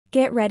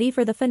Get ready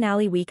for the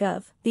finale week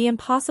of The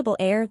Impossible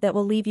Heir that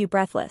will leave you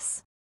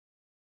breathless.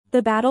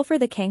 The battle for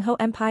the Kang-ho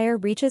Empire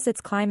reaches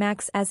its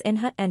climax as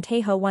In-ha and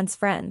Tae-ho, once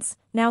friends,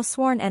 now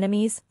sworn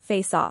enemies,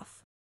 face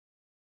off.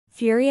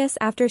 Furious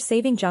after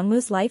saving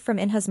Jungwoo's life from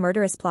In-ha's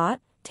murderous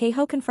plot,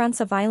 Tae-ho confronts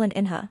a violent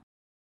In-ha.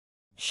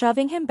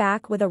 Shoving him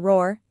back with a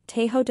roar,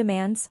 Tae-ho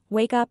demands,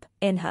 "Wake up,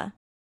 In-ha."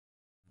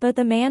 But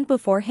the man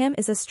before him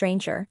is a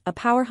stranger, a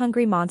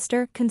power-hungry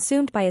monster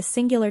consumed by a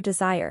singular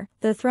desire,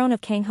 the throne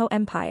of Kang-ho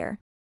Empire.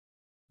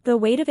 The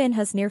weight of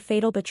In-ha's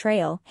near-fatal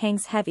betrayal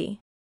hangs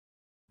heavy.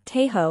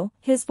 Tae-ho,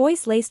 his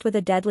voice laced with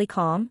a deadly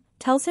calm,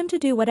 tells him to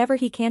do whatever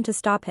he can to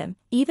stop him,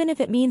 even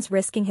if it means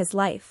risking his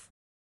life.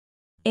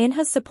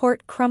 In-ha's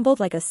support crumbled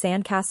like a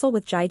sandcastle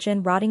with Jae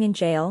Jin rotting in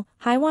jail,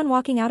 Hye Won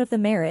walking out of the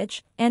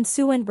marriage, and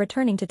Suwon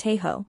returning to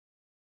Tae-ho.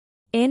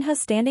 In-ha,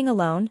 standing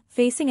alone,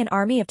 facing an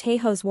army of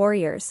Tae-ho's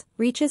warriors,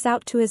 reaches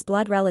out to his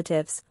blood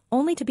relatives,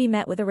 only to be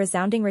met with a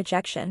resounding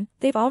rejection.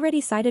 They've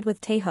already sided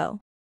with Tae-ho.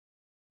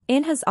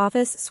 In-ha's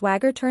office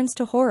swagger turns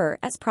to horror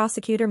as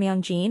prosecutor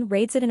Myung-jin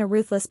raids it in a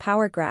ruthless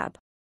power grab.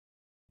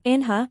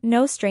 In-ha,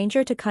 no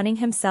stranger to cunning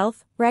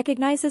himself,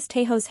 recognizes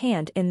Tae-ho's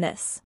hand in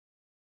this.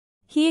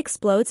 He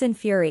explodes in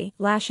fury,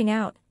 lashing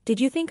out, "Did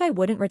you think I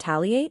wouldn't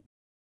retaliate?"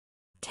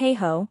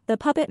 Tae-ho, the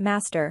puppet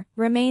master,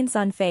 remains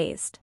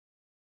unfazed.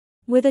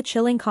 With a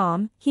chilling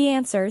calm, he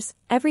answers,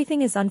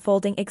 "Everything is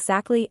unfolding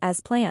exactly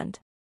as planned."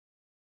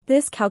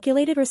 This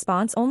calculated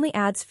response only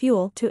adds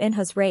fuel to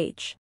In-ha's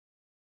rage.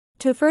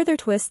 To further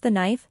twist the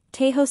knife,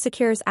 Tae-ho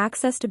secures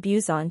access to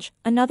Buzonj,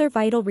 another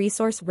vital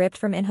resource ripped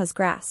from In-ha's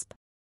grasp.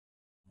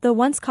 The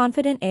once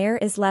confident heir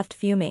is left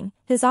fuming,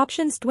 his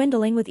options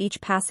dwindling with each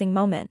passing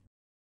moment.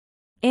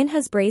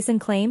 In-ha's brazen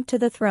claim to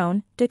the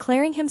throne,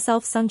 declaring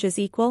himself Sungju's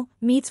equal,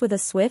 meets with a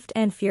swift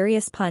and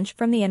furious punch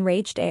from the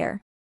enraged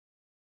heir.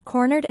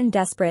 Cornered and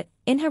desperate,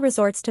 In-ha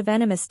resorts to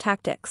venomous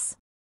tactics.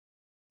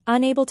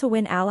 Unable to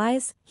win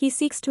allies, he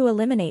seeks to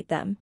eliminate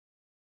them.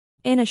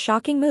 In a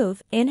shocking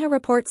move, In-ha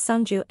reports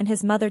Sungju and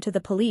his mother to the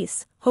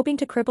police, hoping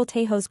to cripple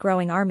Tae-ho's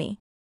growing army.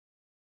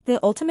 The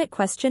ultimate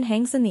question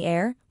hangs in the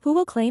air: who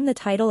will claim the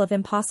title of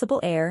impossible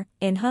heir,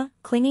 In-ha,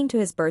 clinging to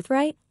his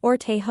birthright, or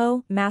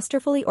Tae-ho,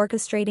 masterfully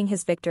orchestrating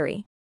his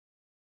victory?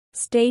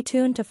 Stay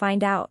tuned to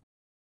find out.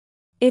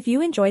 If you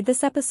enjoyed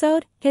this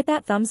episode, hit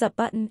that thumbs up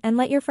button and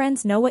let your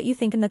friends know what you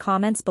think in the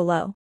comments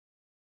below.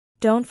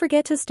 Don't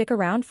forget to stick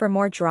around for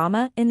more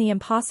drama in The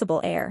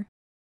Impossible Heir.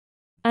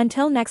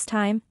 Until next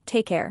time,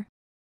 take care.